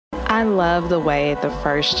I love the way the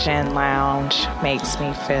First Gen Lounge makes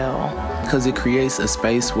me feel. Because it creates a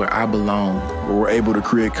space where I belong. Where we're able to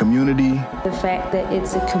create community. The fact that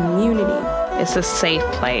it's a community. It's a safe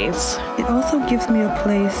place. It also gives me a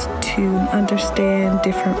place to understand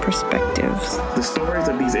different perspectives. The stories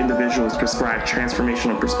of these individuals prescribe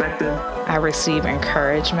transformational perspective. I receive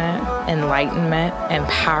encouragement, enlightenment,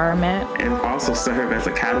 empowerment. And also serve as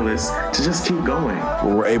a catalyst to just keep going.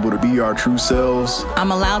 Where we're able to be our true selves.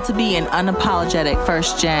 I'm allowed to be an unapologetic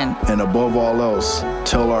first gen. And above all else,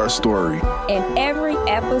 tell our story. And every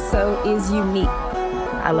episode is unique.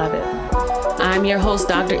 I love it. I'm your host,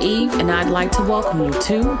 Dr. Eve, and I'd like to welcome you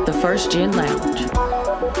to the First Gen Lounge.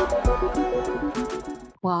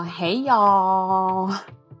 Well, hey, y'all.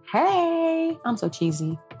 Hey. I'm so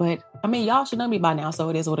cheesy, but I mean, y'all should know me by now, so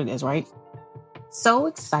it is what it is, right? So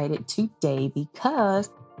excited today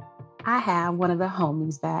because I have one of the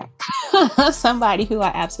homies back. Somebody who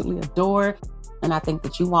I absolutely adore, and I think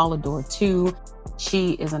that you all adore too.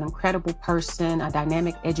 She is an incredible person, a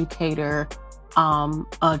dynamic educator,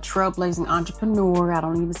 a trailblazing entrepreneur. I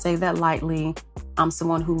don't even say that lightly. I'm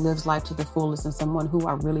someone who lives life to the fullest and someone who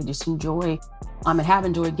I really just enjoy and have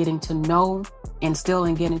enjoyed getting to know and still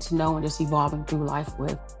in getting to know and just evolving through life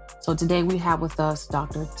with. So today we have with us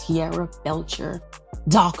Dr. Tiara Belcher.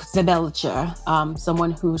 Dr. Belcher,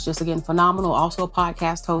 someone who's just, again, phenomenal, also a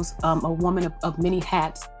podcast host, a woman of many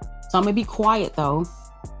hats. So I'm going to be quiet though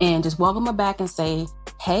and just welcome her back and say,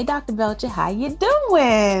 hey, Dr. Belcher, how you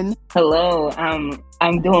doing? Hello,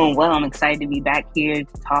 I'm doing well. I'm excited to be back here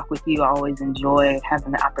to talk with you. I always enjoy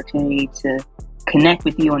having the opportunity to connect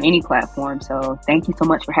with you on any platform. So thank you so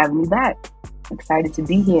much for having me back. Excited to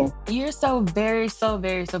be here. You're so very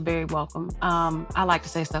welcome. I like to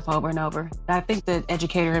say stuff over and over. I think the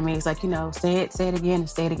educator in me is like, say it again and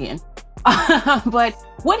say it again. But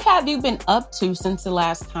what have you been up to since the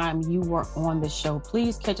last time you were on the show?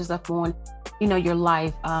 Please catch us up on, your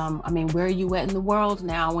life. Where are you at in the world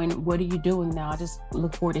now and what are you doing now? I just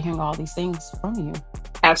look forward to hearing all these things from you.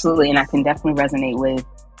 Absolutely. And I can definitely resonate with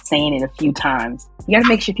saying it a few times. You got to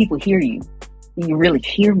make sure people hear you. You really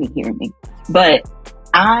hear me. But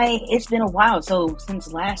it's been a while. So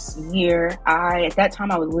since last year, at that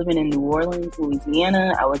time I was living in New Orleans,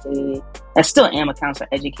 Louisiana. I still am a counselor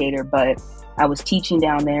educator, but I was teaching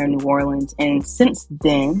down there in New Orleans. And since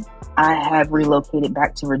then I have relocated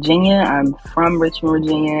back to Virginia. I'm from Richmond,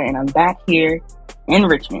 Virginia, and I'm back here in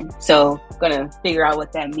Richmond. So I'm going to figure out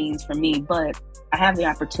what that means for me. But I have the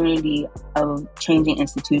opportunity of changing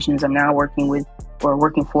institutions. I'm now working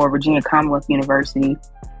for Virginia Commonwealth University.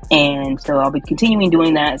 And so I'll be continuing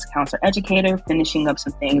doing that as a counselor educator, finishing up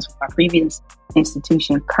some things with my previous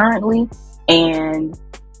institution currently. And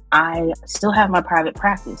I still have my private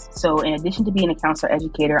practice. So in addition to being a counselor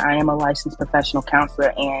educator, I am a licensed professional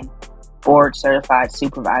counselor and board certified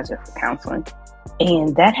supervisor for counseling.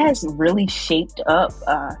 And that has really shaped up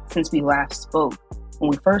since we last spoke. When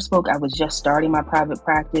we first spoke, I was just starting my private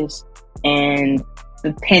practice and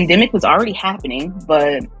the pandemic was already happening,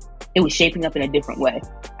 but it was shaping up in a different way.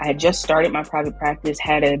 I had just started my private practice,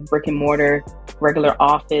 had a brick and mortar regular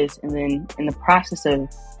office, and then in the process of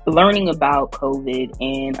learning about COVID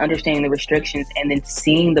and understanding the restrictions and then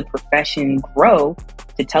seeing the profession grow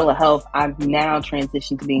to telehealth, I've now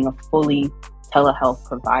transitioned to being a fully telehealth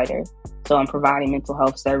provider. So I'm providing mental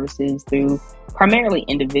health services through primarily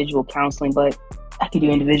individual counseling, but I can do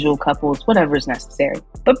individual couples, whatever is necessary.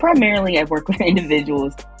 But primarily I work with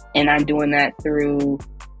individuals, and I'm doing that through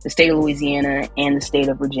the state of Louisiana and the state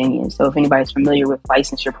of Virginia. So if anybody's familiar with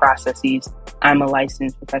licensure processes, I'm a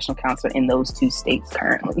licensed professional counselor in those two states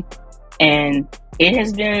currently. And it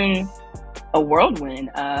has been a whirlwind,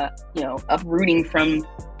 uprooting from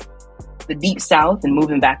the deep South and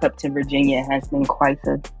moving back up to Virginia has been quite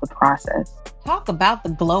the process. Talk about the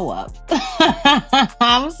glow up.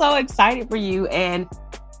 I'm so excited for you. And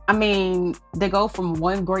they go from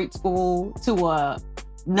one great school to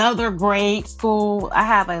another great school. I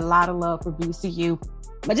have a lot of love for VCU.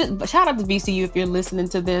 But shout out to VCU if you're listening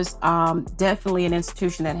to this. Definitely an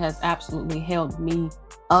institution that has absolutely held me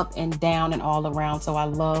up and down and all around. So I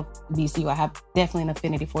love VCU. I have definitely an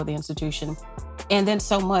affinity for the institution. And then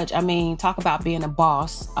so much, talk about being a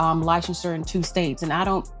boss, licensure in 2 states. And I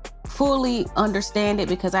don't fully understand it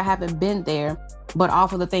because I haven't been there, but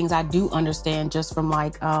off of the things I do understand just from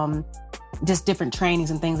just different trainings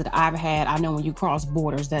and things that I've had, I know when you cross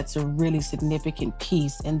borders, that's a really significant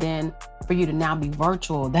piece. And then for you to now be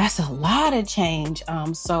virtual, that's a lot of change.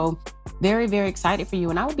 So very, very excited for you.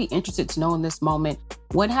 And I would be interested to know in this moment,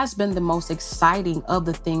 what has been the most exciting of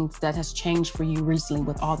the things that has changed for you recently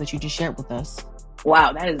with all that you just shared with us?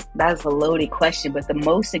 Wow, that's a loaded question, but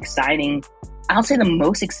I'll say the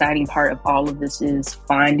most exciting part of all of this is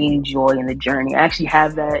finding joy in the journey. I actually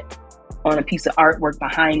have that on a piece of artwork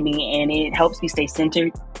behind me, and it helps me stay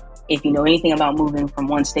centered. If you know anything about moving from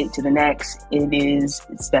one state to the next, it is,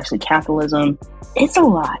 especially capitalism, it's a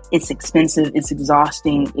lot. It's expensive, it's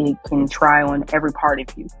exhausting, it can try on every part of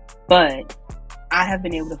you. But I have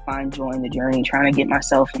been able to find joy in the journey, trying to get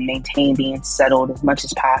myself and maintain being settled as much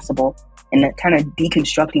as possible, and that kind of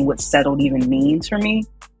deconstructing what settled even means for me.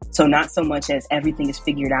 So not so much as everything is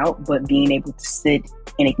figured out, but being able to sit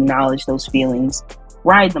and acknowledge those feelings,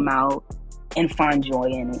 ride them out, and find joy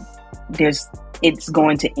in it. It's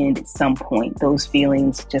going to end at some point. Those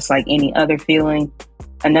feelings, just like any other feeling,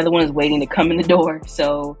 another one is waiting to come in the door.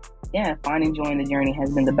 So yeah, finding joy in the journey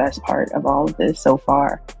has been the best part of all of this so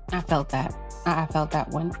far. I felt that. I felt that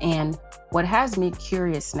one. And what has me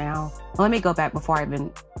curious now, let me go back before I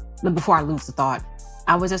lose the thought.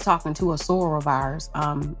 I was just talking to a soror of ours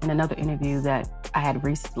in another interview that I had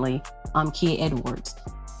recently, Kia Edwards.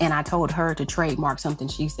 And I told her to trademark something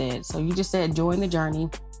she said. So you just said, join the journey,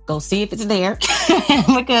 go see if it's there,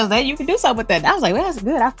 because then you can do something with that. I was like, well, that's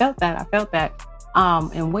good. I felt that.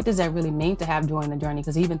 And what does that really mean to have joy in the journey?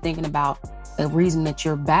 Because even thinking about the reason that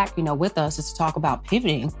you're back, with us is to talk about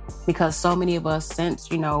pivoting, because so many of us since,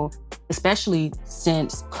 especially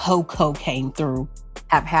since Coco came through,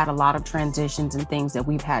 have had a lot of transitions and things that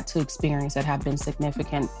we've had to experience that have been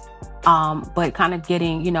significant. But kind of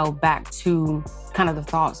getting, back to kind of the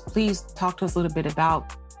thoughts, please talk to us a little bit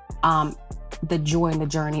about the joy in the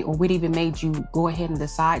journey, or what even made you go ahead and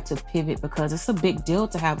decide to pivot, because it's a big deal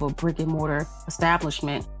to have a brick and mortar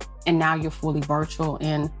establishment and now you're fully virtual.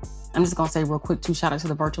 And I'm just going to say real quick, too, shout out to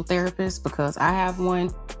the virtual therapist, because I have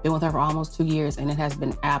one, been with her for almost 2 years, and it has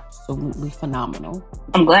been absolutely phenomenal.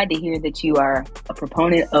 I'm glad to hear that you are a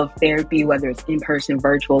proponent of therapy, whether it's in person,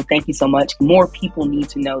 virtual. Thank you so much. More people need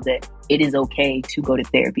to know that it is okay to go to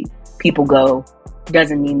therapy. People go,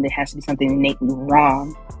 doesn't mean there has to be something innately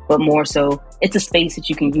wrong, but more so it's a space that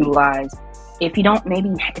you can utilize. If you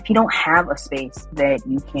don't have a space that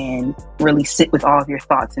you can really sit with all of your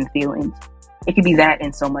thoughts and feelings, it could be that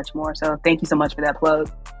and so much more. So thank you so much for that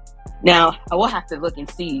plug. Now, I will have to look and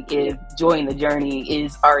see if Joy in the Journey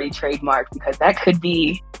is already trademarked, because that could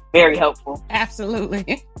be very helpful.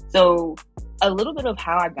 Absolutely. So a little bit of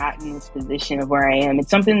how I got in this position of where I am.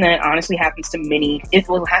 It's something that honestly happens to many. It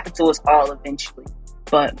will happen to us all eventually.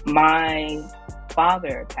 But my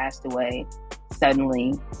father passed away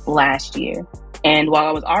suddenly last year. And while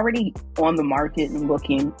I was already on the market and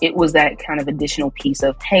looking, it was that kind of additional piece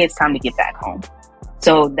of, hey, it's time to get back home.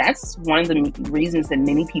 So that's one of the reasons that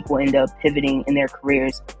many people end up pivoting in their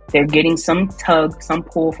careers. They're getting some tug, some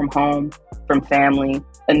pull from home, from family,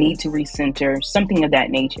 a need to recenter, something of that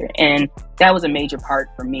nature. And that was a major part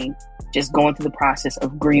for me, just going through the process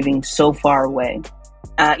of grieving so far away.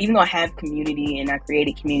 Even though I have community and I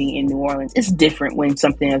created community in New Orleans, it's different when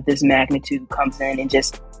something of this magnitude comes in, and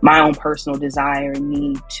just my own personal desire and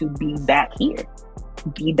need to be back here,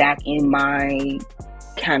 be back in my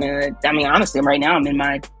honestly, right now I'm in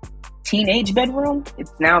my teenage bedroom.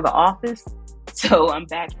 It's now the office. So I'm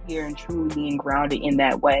back here and truly being grounded in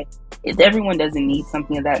that way. Everyone doesn't need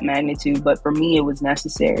something of that magnitude, but for me, it was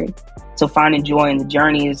necessary. So finding joy in the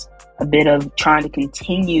journey is a bit of trying to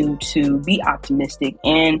continue to be optimistic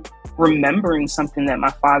and remembering something that my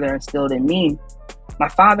father instilled in me. My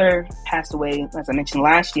father passed away, as I mentioned,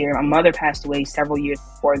 last year. My mother passed away several years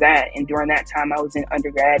before that. And during that time, I was in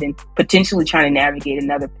undergrad and potentially trying to navigate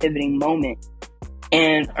another pivoting moment.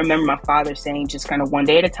 And I remember my father saying, just kind of one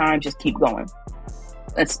day at a time, just keep going.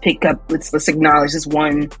 Let's acknowledge this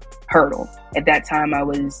one hurdle. At that time, I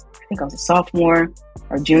was a sophomore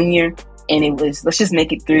or junior. And it was, let's just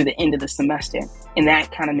make it through the end of the semester. And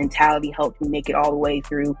that kind of mentality helped me make it all the way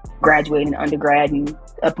through graduating undergrad and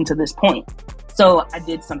up until this point. So I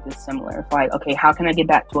did something similar. Like, okay, how can I get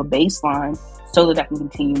back to a baseline so that I can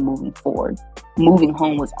continue moving forward? Moving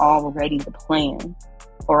home was already the plan,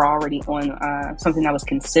 or already on something I was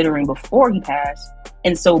considering before he passed.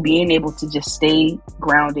 And so being able to just stay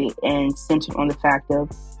grounded and centered on the fact of,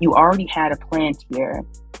 you already had a plan, Tiara,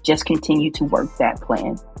 just continue to work that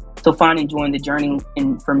plan. So finding joy in the journey,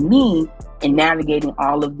 and for me, in navigating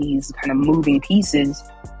all of these kind of moving pieces,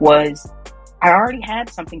 was I already had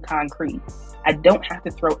something concrete. I don't have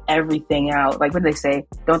to throw everything out. Like what they say,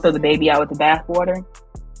 don't throw the baby out with the bathwater.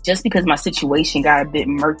 Just because my situation got a bit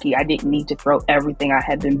murky, I didn't need to throw everything I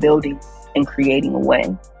had been building and creating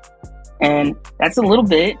away. And that's a little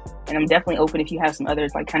bit, and I'm definitely open if you have some other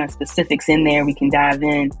like kind of specifics in there, we can dive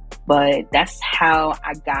in. But that's how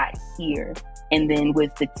I got here. And then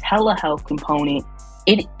with the telehealth component,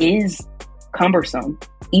 it is cumbersome.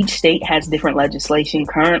 Each state has different legislation.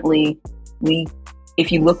 Currently,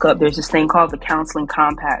 if you look up, there's this thing called the Counseling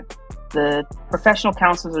Compact. The professional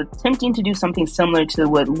counselors are attempting to do something similar to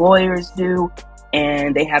what lawyers do,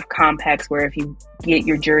 and they have compacts where if you get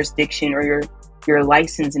your jurisdiction or your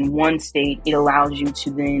license in one state, it allows you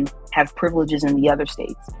to then have privileges in the other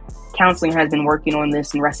states. Counseling has been working on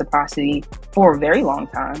this in reciprocity for a very long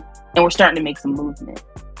time, and we're starting to make some movement.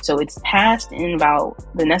 So it's passed in about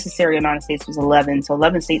the necessary amount of states was 11. So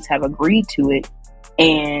 11 states have agreed to it.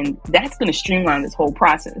 And that's going to streamline this whole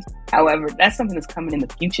process. However, that's something that's coming in the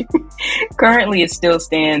future. Currently, it still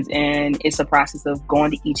stands, and it's a process of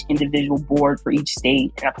going to each individual board for each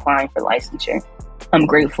state and applying for licensure. I'm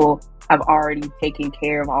grateful. I've already taken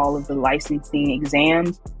care of all of the licensing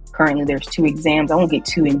exams. Currently, there's 2 exams. I won't get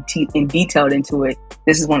too in detailed into it.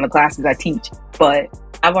 This is one of the classes I teach, but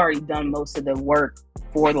I've already done most of the work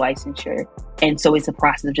for licensure. And so it's a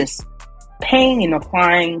process of just paying and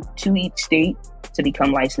applying to each state to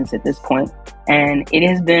become licensed at this point. And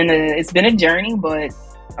it's been a journey, but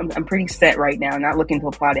I'm pretty set right now, not looking to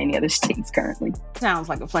apply to any other states currently. Sounds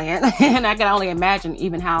like a plan. And I can only imagine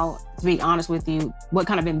even how, to be honest with you, what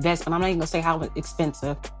kind of investment, I'm not even gonna say how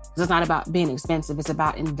expensive, because it's not about being expensive, it's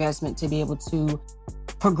about investment to be able to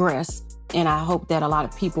progress. And I hope that a lot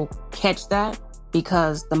of people catch that,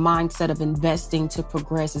 because the mindset of investing to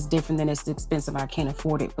progress is different than it's expensive, I can't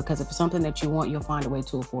afford it. Because if it's something that you want, you'll find a way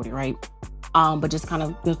to afford it, right? But just kind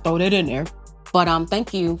of just throw that in there. But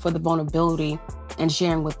thank you for the vulnerability and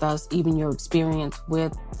sharing with us even your experience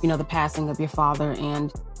with, the passing of your father.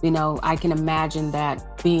 And, I can imagine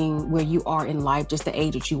that being where you are in life, just the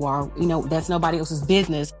age that you are, that's nobody else's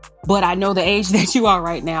business. But I know the age that you are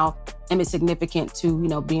right now, and it's significant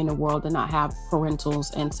to, be in the world and not have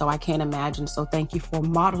parentals. And so I can't imagine. So thank you for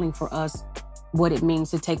modeling for us what it means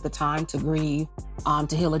to take the time to grieve,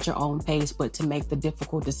 to heal at your own pace, but to make the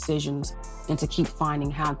difficult decisions and to keep finding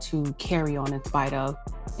how to carry on in spite of.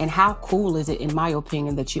 And how cool is it, in my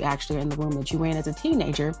opinion, that you actually are in the room that you were in as a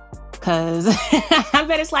teenager? Because I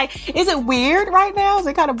bet it's like, is it weird right now? Is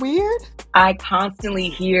it kind of weird? I constantly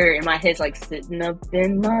hear in my head, like, sitting up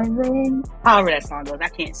in my room. However that song goes, I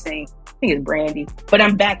can't sing. I think it's Brandy. But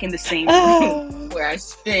I'm back in the same room where I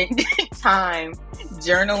spent time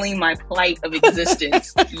journaling my plight of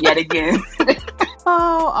existence yet again.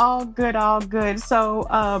 Oh, all good, all good. So,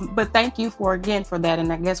 but thank you for that.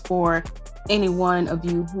 And I guess for any one of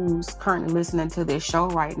you who's currently listening to this show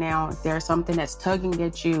right now, if there's something that's tugging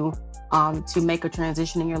at you to make a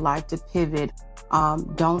transition in your life, to pivot,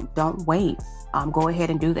 don't wait. Go ahead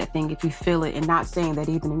and do that thing if you feel it. And not saying that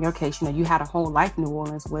even in your case, you had a whole life in New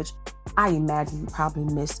Orleans, which I imagine you probably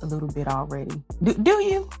missed a little bit already. Do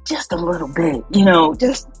you? Just a little bit,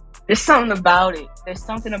 just there's something about it. There's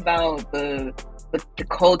something about the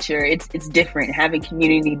culture. It's different having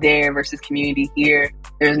community there versus community here.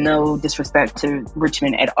 There's no disrespect to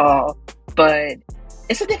Richmond at all, but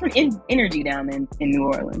it's a different energy down in New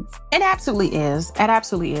Orleans. It absolutely is. It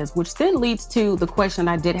absolutely is, which then leads to the question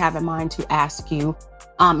I did have in mind to ask you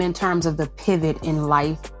in terms of the pivot in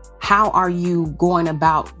life. How are you going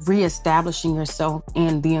about reestablishing yourself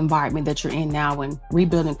in the environment that you're in now, and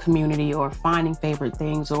rebuilding community, or finding favorite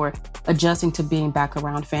things, or adjusting to being back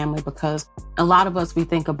around family? Because a lot of us, we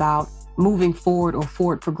think about moving forward or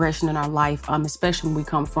forward progression in our life, especially when we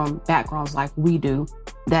come from backgrounds like we do,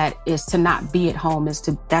 that is to not be at home,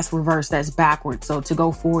 that's reverse, that's backwards. So to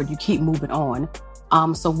go forward, you keep moving on.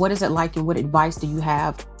 So what is it like, and what advice do you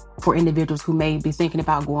have for individuals who may be thinking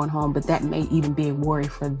about going home, but that may even be a worry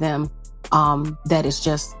for them, that is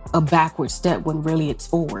just a backward step when really it's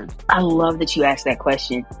forward? I love that you asked that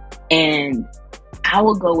question. And I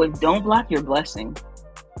will go with, don't block your blessing.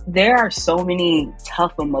 There are so many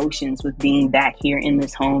tough emotions with being back here in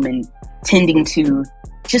this home and tending to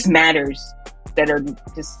just matters that are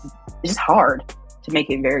just hard, to make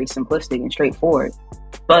it very simplistic and straightforward.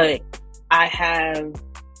 But I have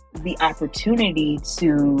the opportunity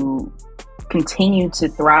to continue to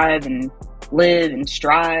thrive and live and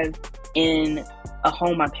strive in a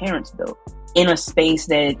home my parents built, in a space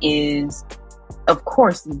that is, of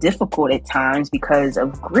course, difficult at times because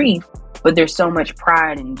of grief, but there's so much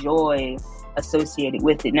pride and joy associated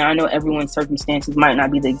with it. Now, I know everyone's circumstances might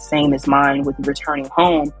not be the same as mine with returning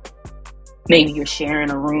home. Maybe you're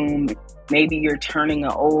sharing a room. Maybe you're turning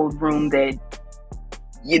an old room that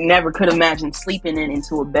you never could imagine sleeping in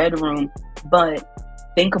into a bedroom. But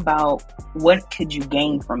think about, what could you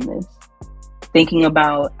gain from this? Thinking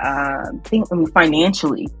about,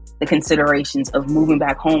 financially, the considerations of moving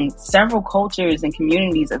back home. Several cultures and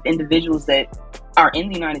communities of individuals that are in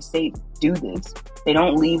the United States do this. They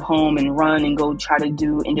don't leave home and run and go try to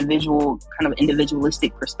do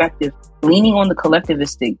individualistic perspective, leaning on the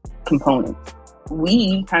collectivistic component.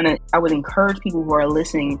 I would encourage people who are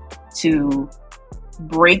listening to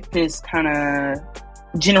break this kind of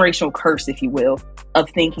generational curse, if you will, of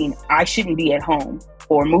thinking I shouldn't be at home,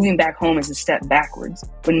 or moving back home is a step backwards,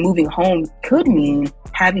 when moving home could mean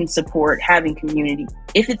having support, having community.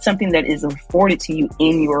 If it's something that is afforded to you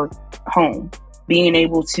in your home, being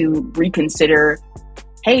able to reconsider,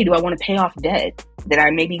 hey, do I want to pay off debt that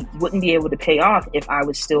I maybe wouldn't be able to pay off if I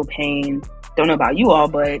was still paying, don't know about you all,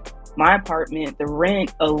 but my apartment, the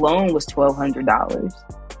rent alone was $1,200.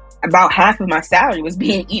 About half of my salary was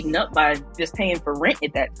being eaten up by just paying for rent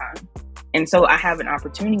at that time. And so I have an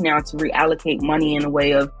opportunity now to reallocate money in a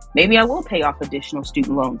way of maybe I will pay off additional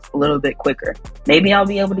student loans a little bit quicker. Maybe I'll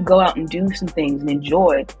be able to go out and do some things and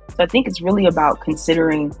enjoy. So I think it's really about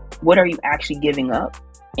considering, what are you actually giving up?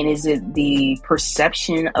 And is it the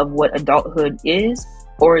perception of what adulthood is?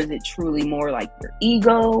 Or is it truly more like your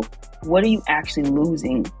ego? What are you actually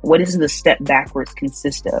losing? What does the step backwards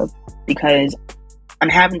consist of? Because I'm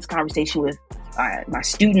having this conversation with my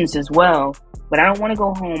students as well, but I don't want to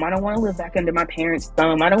go home. I don't want to live back under my parents'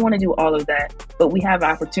 thumb. I don't want to do all of that. But we have the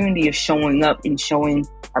opportunity of showing up and showing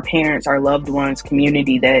our parents, our loved ones,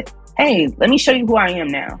 community that, hey, let me show you who I am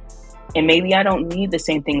now. And maybe I don't need the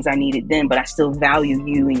same things I needed then, but I still value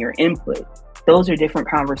you and your input. Those are different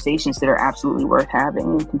conversations that are absolutely worth having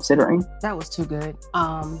and considering. That was too good.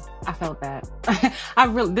 I felt that.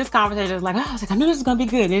 This conversation was like, I knew this was going to be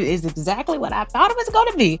good. It is exactly what I thought it was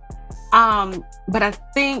going to be. But I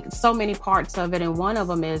think so many parts of it, and one of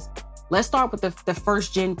them is, let's start with the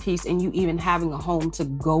first gen piece and you even having a home to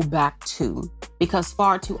go back to. Because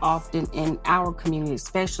far too often in our community,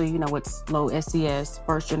 especially, it's low SES,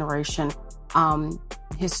 first generation,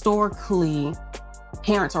 historically,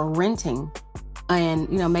 parents are renting and,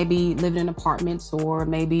 maybe living in apartments or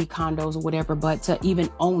maybe condos or whatever, but to even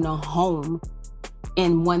own a home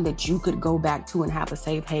and one that you could go back to and have a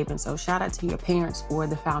safe haven. So shout out to your parents for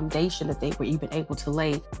the foundation that they were even able to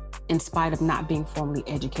lay in spite of not being formally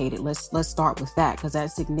educated. Let's start with that, because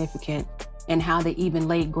that's significant, and how they even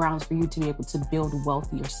laid grounds for you to be able to build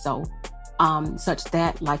wealth yourself. Such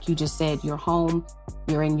that, like you just said, your home,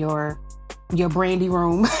 you're in your brandy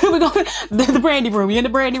room. The brandy room. You're in the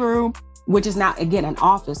brandy room, which is now, again, an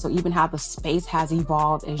office. So even how the space has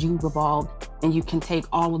evolved as you've evolved, and you can take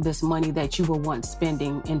all of this money that you were once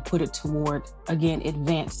spending and put it toward, again,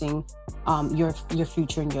 advancing your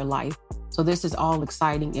future and your life. So this is all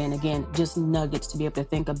exciting. And again, just nuggets to be able to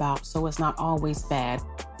think about. So it's not always bad,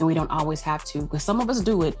 and we don't always have to, because some of us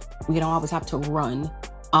do it. We don't always have to run.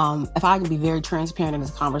 If I can be very transparent in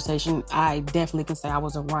this conversation, I definitely can say I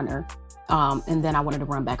was a runner. And then I wanted to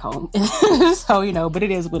run back home. So, but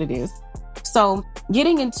it is what it is. So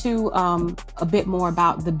getting into a bit more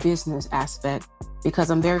about the business aspect, because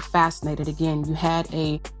I'm very fascinated. Again, you had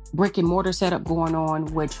a brick and mortar setup going on,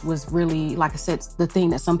 which was really, like I said, the thing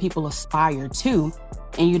that some people aspire to.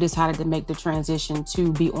 And you decided to make the transition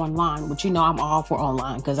to be online, which, I'm all for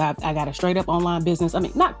online, because I got a straight up online business. I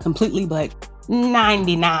mean, not completely, but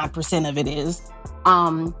 99% of it is.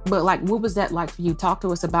 But like, what was that like for you? Talk to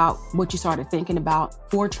us about what you started thinking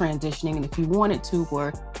about for transitioning, and if you wanted to,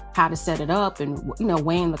 or how to set it up, and,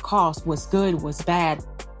 weighing the cost, what's good, what's bad.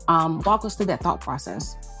 Walk us through that thought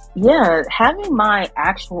process. Yeah, having my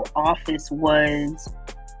actual office was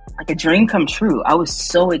like a dream come true. I was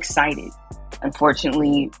so excited.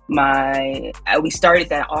 Unfortunately, we started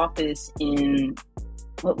that office in,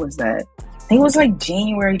 what was that? I think it was like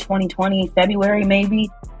January 2020, February maybe.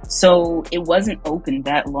 So it wasn't open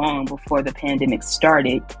that long before the pandemic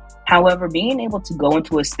started. However, being able to go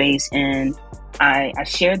into a space, and I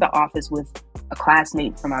shared the office with a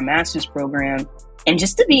classmate from my master's program, and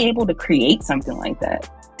just to be able to create something like that,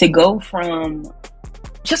 to go from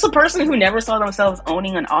just a person who never saw themselves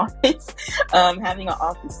owning an office, having an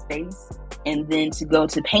office space, and then to go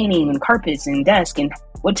to painting and carpets and desk and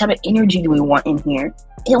what type of energy do we want in here?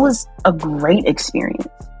 It was a great experience.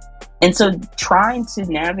 And so trying to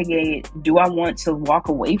navigate, do I want to walk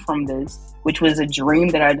away from this, which was a dream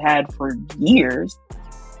that I'd had for years,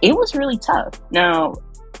 it was really tough. Now,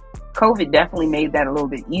 COVID definitely made that a little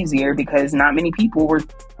bit easier, because not many people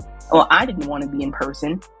I didn't want to be in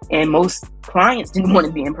person, and most clients didn't want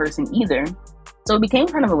to be in person either. So it became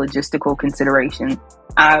kind of a logistical consideration.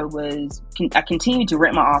 I continued to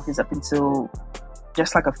rent my office up until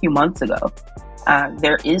just like a few months ago.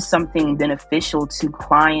 There is something beneficial to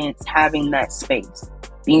clients having that space,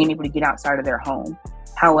 being able to get outside of their home.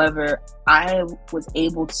 However, I was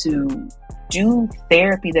able to do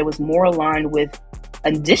therapy that was more aligned with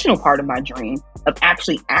additional part of my dream of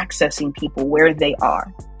actually accessing people where they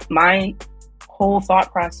are. My whole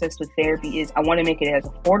thought process with therapy is I want to make it as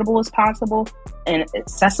affordable as possible and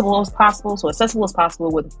accessible as possible. So accessible as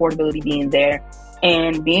possible with affordability being there,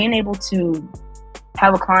 and being able to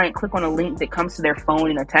have a client click on a link that comes to their phone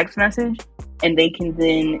in a text message, and they can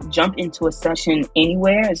then jump into a session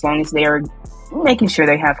anywhere as long as they are making sure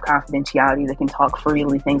they have confidentiality, they can talk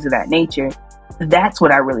freely, things of that nature. That's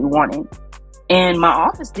what I really wanted. And my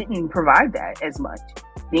office didn't provide that as much.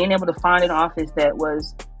 Being able to find an office that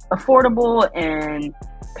was affordable and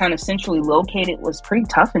kind of centrally located was pretty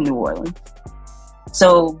tough in New Orleans.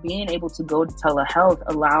 So being able to go to telehealth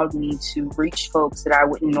allowed me to reach folks that I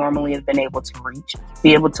wouldn't normally have been able to reach,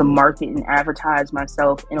 be able to market and advertise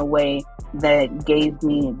myself in a way that gave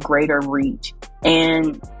me greater reach.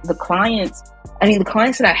 And the clients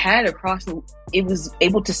that I had it was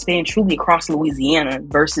able to span truly across Louisiana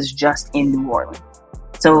versus just in New Orleans.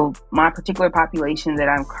 So my particular population that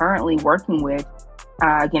I'm currently working with,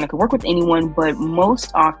 again, I could work with anyone, but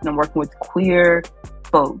most often I'm working with queer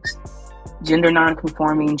folks, gender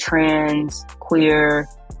non-conforming, trans, queer,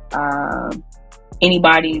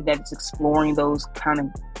 anybody that's exploring those kind of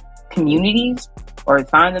communities or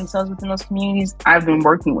find themselves within those communities I've been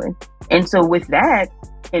working with. And so with that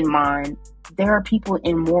in mind, there are people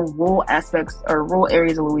in more rural aspects or rural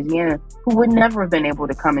areas of Louisiana who would never have been able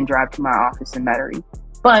to come and drive to my office in Metairie.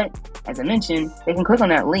 But as I mentioned, they can click on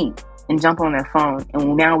that link and jump on their phone,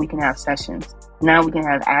 and now we can have sessions. Now we can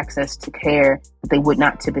have access to care that they would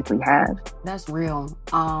not typically have. That's real.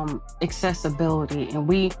 Accessibility. And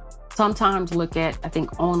we sometimes look at, I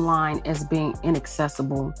think, online as being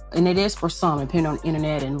inaccessible. And it is for some, depending on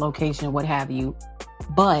internet and location, what have you.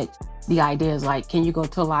 But the idea is like, can you go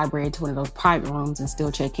to a library, to one of those private rooms and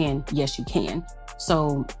still check in? Yes, you can.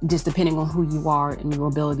 So just depending on who you are and your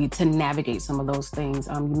ability to navigate some of those things,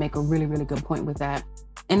 you make a really, really good point with that.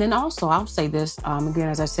 And then also, I'll say this, again,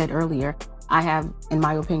 as I said earlier, I have, in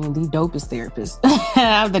my opinion, the dopest therapist.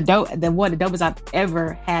 the dopest I've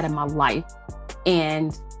ever had in my life.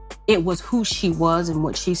 And it was who she was and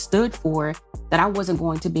what she stood for that I wasn't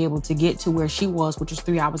going to be able to get to where she was, which was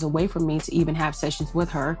 3 hours away from me, to even have sessions with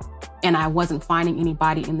her. And I wasn't finding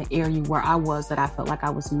anybody in the area where I was that I felt like I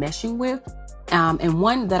was meshing with. And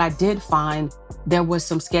one that I did find, there was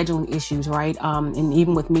some scheduling issues, right? And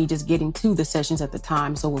even with me just getting to the sessions at the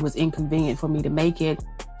time. So it was inconvenient for me to make it.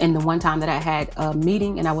 And the one time that I had a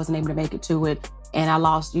meeting and I wasn't able to make it to it, and I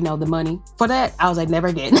lost, the money for that, I was like, never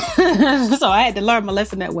again. So I had to learn my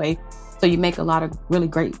lesson that way. So you make a lot of really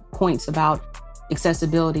great points about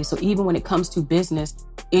accessibility. So even when it comes to business,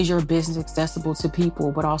 is your business accessible to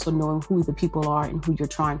people, but also knowing who the people are and who you're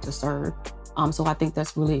trying to serve. So I think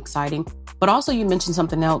that's really exciting. But also you mentioned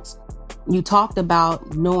something else. You talked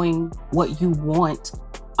about knowing what you want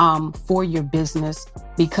for your business,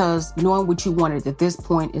 because knowing what you wanted at this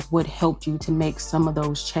point is what helped you to make some of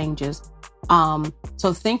those changes.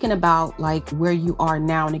 So thinking about like where you are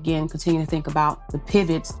now, and again, continue to think about the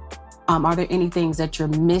pivots. Are there any things that you're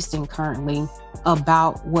missing currently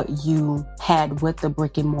about what you had with the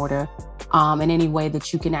brick and mortar, in any way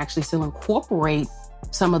that you can actually still incorporate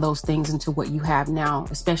some of those things into what you have now,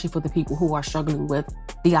 especially for the people who are struggling with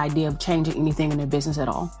the idea of changing anything in their business at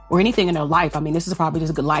all, or anything in their life? I mean, this is probably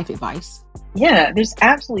just good life advice. Yeah, there's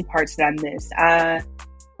absolutely parts that I miss.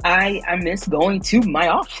 I miss going to my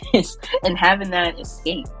office and having that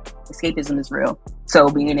escape. Escapism is real. So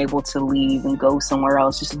being able to leave and go somewhere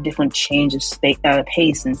else, just a different change of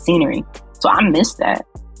pace and scenery. So I miss that.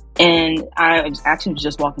 And I actually was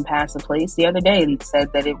just walking past a place the other day and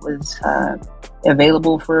said that it was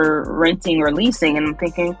available for renting or leasing. And I'm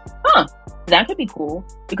thinking, that could be cool,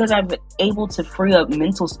 because I'm able to free up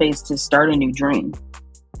mental space to start a new dream.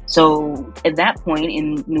 So at that point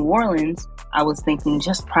in New Orleans, I was thinking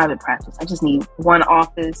just private practice. I just need one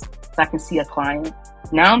office so I can see a client.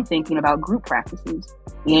 Now I'm thinking about group practices.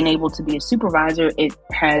 Being able to be a supervisor, it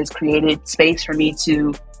has created space for me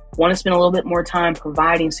to want to spend a little bit more time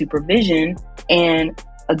providing supervision. And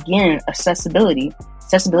again, accessibility.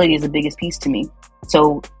 Accessibility is the biggest piece to me.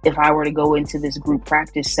 So if I were to go into this group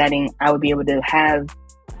practice setting, I would be able to have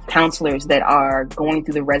counselors that are going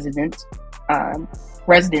through the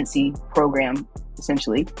residency program,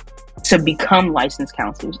 essentially, to become licensed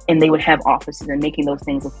counselors, and they would have offices and making those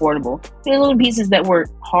things affordable. There are little pieces that were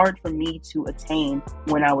hard for me to attain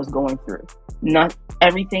when I was going through. Not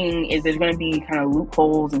everything is, there's going to be kind of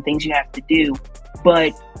loopholes and things you have to do.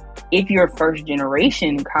 But if you're a first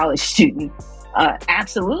generation college student,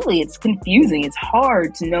 absolutely, it's confusing. It's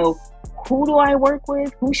hard to know, who do I work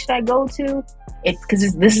with? Who should I go to? It's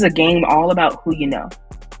because this is a game all about who you know.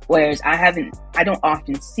 Whereas I don't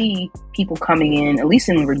often see people coming in, at least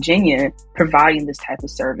in Virginia, providing this type of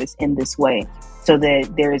service in this way, so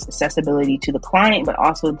that there is accessibility to the client, but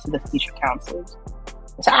also to the future counselors.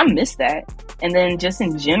 So I miss that. And then just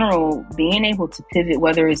in general, being able to pivot,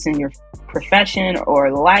 whether it's in your profession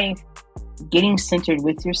or life, getting centered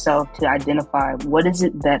with yourself to identify, what is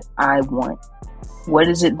it that I want? What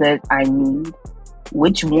is it that I need?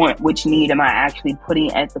 Which need am I actually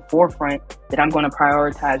putting at the forefront that I'm going to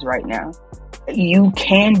prioritize right now? You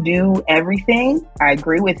can do everything. I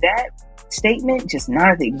agree with that statement, just not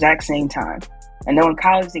at the exact same time. I know in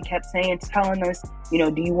college they kept telling us, do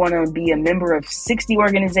you want to be a member of 60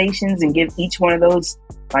 organizations and give each one of those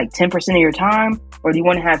like 10% of your time? Or do you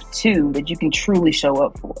want to have 2 that you can truly show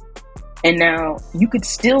up for? And now you could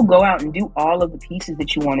still go out and do all of the pieces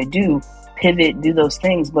that you want to do, pivot, do those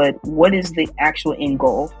things. But what is the actual end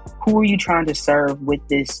goal? Who are you trying to serve with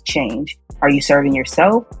this change? Are you serving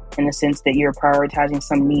yourself in the sense that you're prioritizing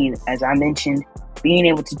some need? As I mentioned, being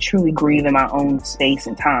able to truly grieve in my own space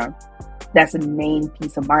and time. That's the main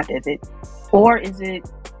piece of my pivot. Or is it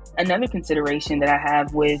another consideration that I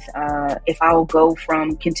have with if I will go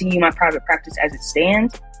from continue my private practice as it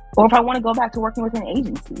stands, or if I want to go back to working with an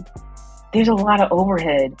agency? There's a lot of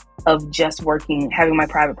overhead of just having my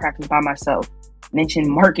private practice by myself. Mention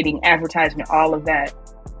marketing, advertisement, all of that.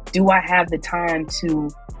 Do I have the time to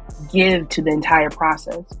give to the entire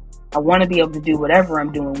process? I want to be able to do whatever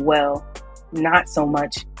I'm doing well, not so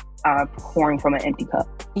much pouring from an empty cup.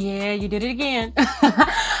 Yeah, you did it again.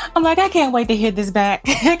 I'm like, I can't wait to hear this back.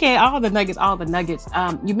 All the nuggets.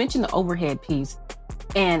 You mentioned the overhead piece.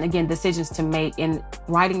 And again, decisions to make and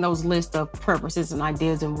writing those lists of purposes and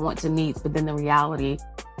ideas and wants and needs, but then the reality,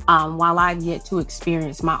 while I've yet to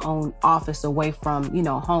experience my own office away from,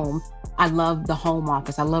 home, I love the home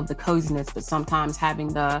office. I love the coziness, but sometimes having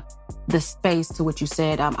the space to what you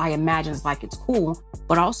said, I imagine it's like it's cool,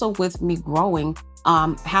 but also with me growing,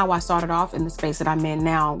 how I started off in the space that I'm in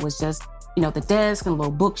now was just, the desk and a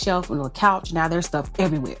little bookshelf and a little couch. Now there's stuff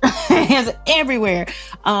everywhere. It's everywhere.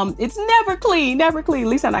 It's never clean, at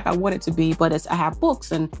least not like I want it to be, but I have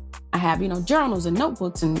books and I have, journals and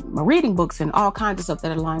notebooks and my reading books and all kinds of stuff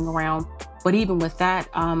that are lying around. But even with that,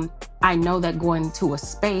 I know that going to a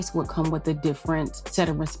space would come with a different set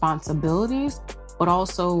of responsibilities, but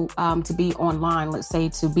also to be online, let's say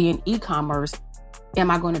to be in e-commerce, am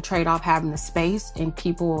I going to trade off having the space and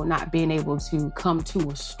people not being able to come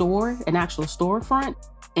to a store, an actual storefront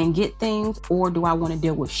and get things? Or do I want to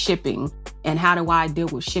deal with shipping? And how do I deal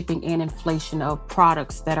with shipping and inflation of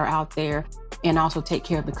products that are out there and also take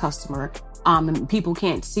care of the customer? And people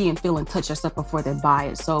can't see and feel and touch their stuff before they buy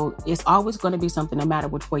it. So it's always going to be something no matter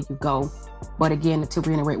which way you go. But again, to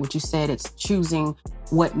reiterate what you said, it's choosing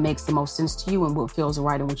what makes the most sense to you and what feels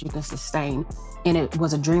right and what you can sustain. And it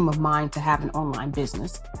was a dream of mine to have an online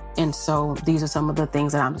business. And so these are some of the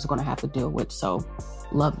things that I'm just going to have to deal with. So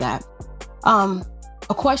love that.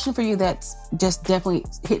 A question for you that's just definitely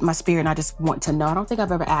hit my spirit and I just want to know. I don't think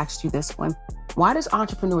I've ever asked you this one. Why does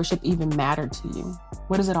entrepreneurship even matter to you?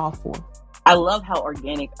 What is it all for? I love how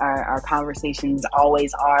organic our conversations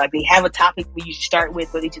always are. Like they have a topic we usually start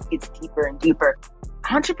with, but it just gets deeper and deeper.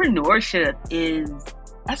 Entrepreneurship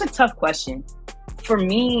that's a tough question. For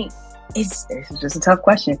me, it's just a tough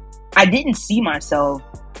question. I didn't see myself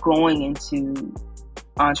going into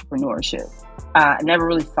entrepreneurship. I never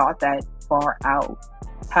really thought that far out.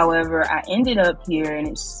 However, I ended up here, and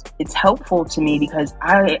it's helpful to me because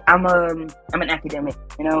I'm an academic.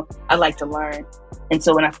 I like to learn, and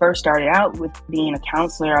so when I first started out with being a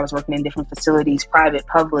counselor, I was working in different facilities, private,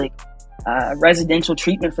 public, residential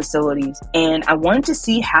treatment facilities, and I wanted to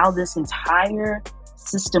see how this entire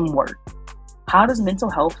system worked. How does mental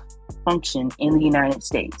health function in the United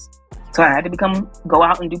States? So I had to go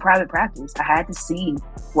out and do private practice. I had to see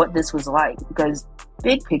what this was like because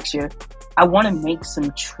big picture, I want to make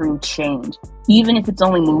some true change, even if it's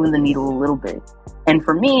only moving the needle a little bit. And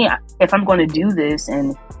for me, if I'm going to do this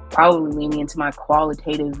and probably leaning into my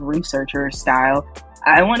qualitative researcher style,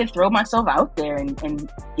 I want to throw myself out there and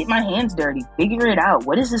get my hands dirty, figure it out.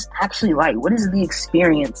 What is this actually like? What is the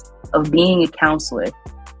experience of being a counselor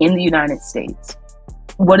in the United States?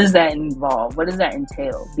 What does that involve? What does that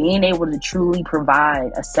entail? Being able to truly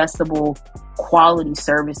provide accessible, quality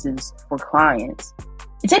services for clients.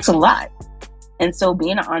 It takes a lot. And so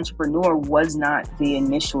being an entrepreneur was not the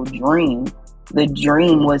initial dream. The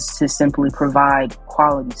dream was to simply provide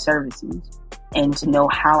quality services and to know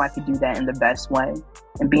how I could do that in the best way.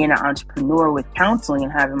 And being an entrepreneur with counseling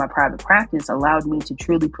and having my private practice allowed me to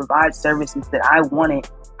truly provide services that I wanted,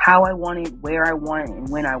 how I wanted, where I wanted, and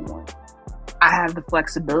when I wanted. I have the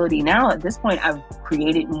flexibility. Now, at this point, I've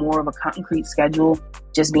created more of a concrete schedule,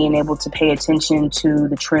 just being able to pay attention to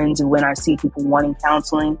the trends and when I see people wanting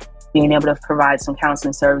counseling, being able to provide some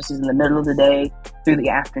counseling services in the middle of the day through the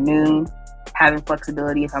afternoon, having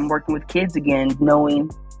flexibility if I'm working with kids again, knowing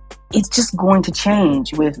it's just going to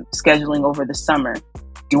change with scheduling over the summer.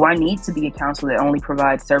 Do I need to be a counselor that only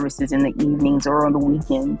provides services in the evenings or on the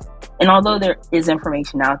weekends? And although there is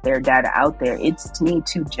information out there, data out there, it's to me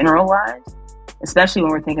too generalized, especially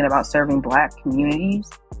when we're thinking about serving Black communities,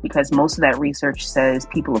 because most of that research says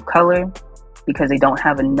people of color, because they don't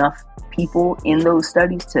have enough people in those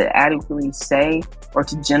studies to adequately say or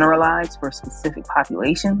to generalize for specific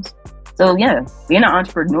populations. So yeah, being an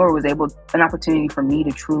entrepreneur was an opportunity for me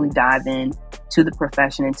to truly dive in to the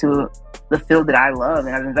profession and to the field that I love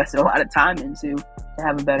and I've invested a lot of time into to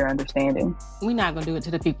have a better understanding. We're not going to do it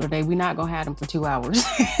to the people today. We're not going to have them for 2 hours.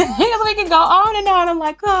 We can go on and on. I'm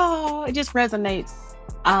like, oh, it just resonates.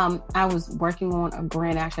 I was working on a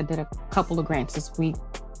grant. Actually, I did a couple of grants this week.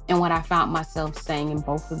 And what I found myself saying in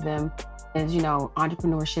both of them is,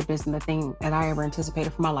 entrepreneurship isn't the thing that I ever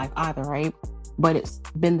anticipated for my life either, right? But it's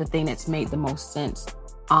been the thing that's made the most sense.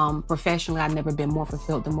 Professionally, I've never been more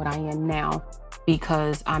fulfilled than what I am now,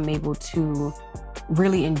 because I'm able to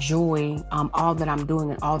really enjoy all that I'm doing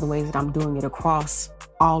and all the ways that I'm doing it across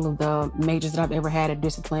all of the majors that I've ever had at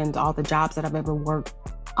disciplines, all the jobs that I've ever worked.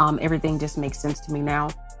 Everything just makes sense to me now.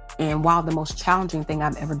 And while the most challenging thing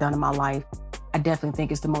I've ever done in my life, I definitely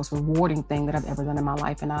think it's the most rewarding thing that I've ever done in my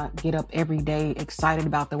life. And I get up every day excited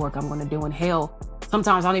about the work I'm going to do. And hell,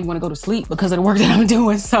 sometimes I don't even want to go to sleep because of the work that I'm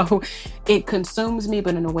doing. So it consumes me,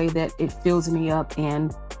 but in a way that it fills me up.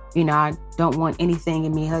 And, I don't want anything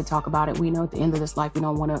in me to talk about it. We know at the end of this life, we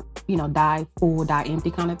don't want to, die full, die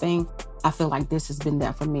empty kind of thing. I feel like this has been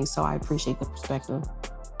that for me. So I appreciate the perspective.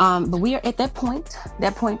 But we are at that point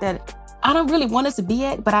that I don't really want us to be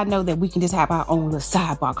at, but I know that we can just have our own little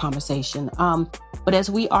sidebar conversation. But as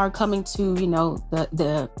we are coming to,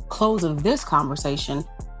 the close of this conversation,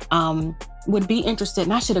 would be interested,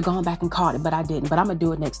 and I should have gone back and caught it, but I didn't, but I'm going to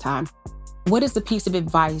do it next time. What is the piece of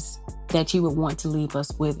advice that you would want to leave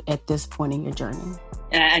us with at this point in your journey?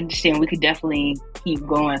 I understand we could definitely keep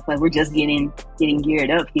going. Like we're just getting geared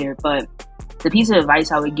up here, but the piece of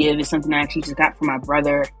advice I would give is something I actually just got from my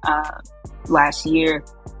brother last year.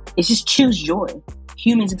 It's just choose joy.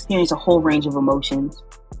 Humans experience a whole range of emotions.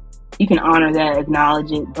 You can honor that,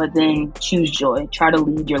 acknowledge it, but then choose joy. Try to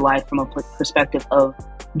lead your life from a perspective of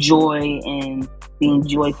joy and being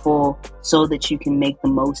joyful so that you can make the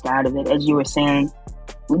most out of it. As you were saying,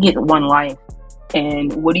 we get one life.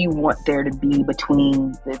 And what do you want there to be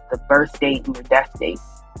between the birth date and your death date?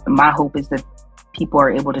 And my hope is that people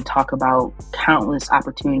are able to talk about countless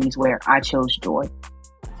opportunities where I chose joy.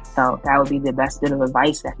 So that would be the best bit of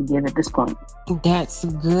advice I could give at this point. That's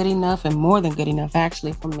good enough and more than good enough,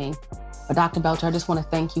 actually, for me. But Dr. Belcher, I just want to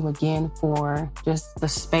thank you again for just the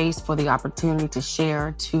space, for the opportunity to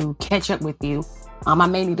share, to catch up with you. I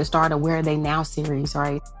may need to start a Where Are They Now series,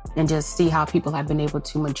 right? And just see how people have been able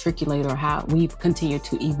to matriculate or how we've continued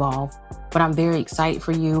to evolve. But I'm very excited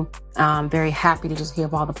for you. I'm very happy to just hear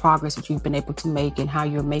of all the progress that you've been able to make and how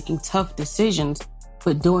you're making tough decisions,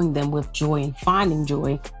 but doing them with joy and finding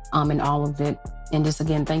joy in all of it. And just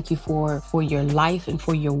again, thank you for your life and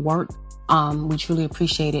for your work. We truly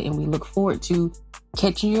appreciate it. And we look forward to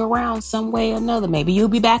catching you around some way or another. Maybe you'll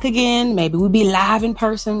be back again. Maybe we'll be live in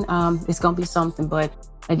person. It's going to be something. But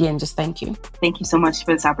again, just thank you. Thank you so much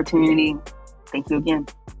for this opportunity. Thank you again.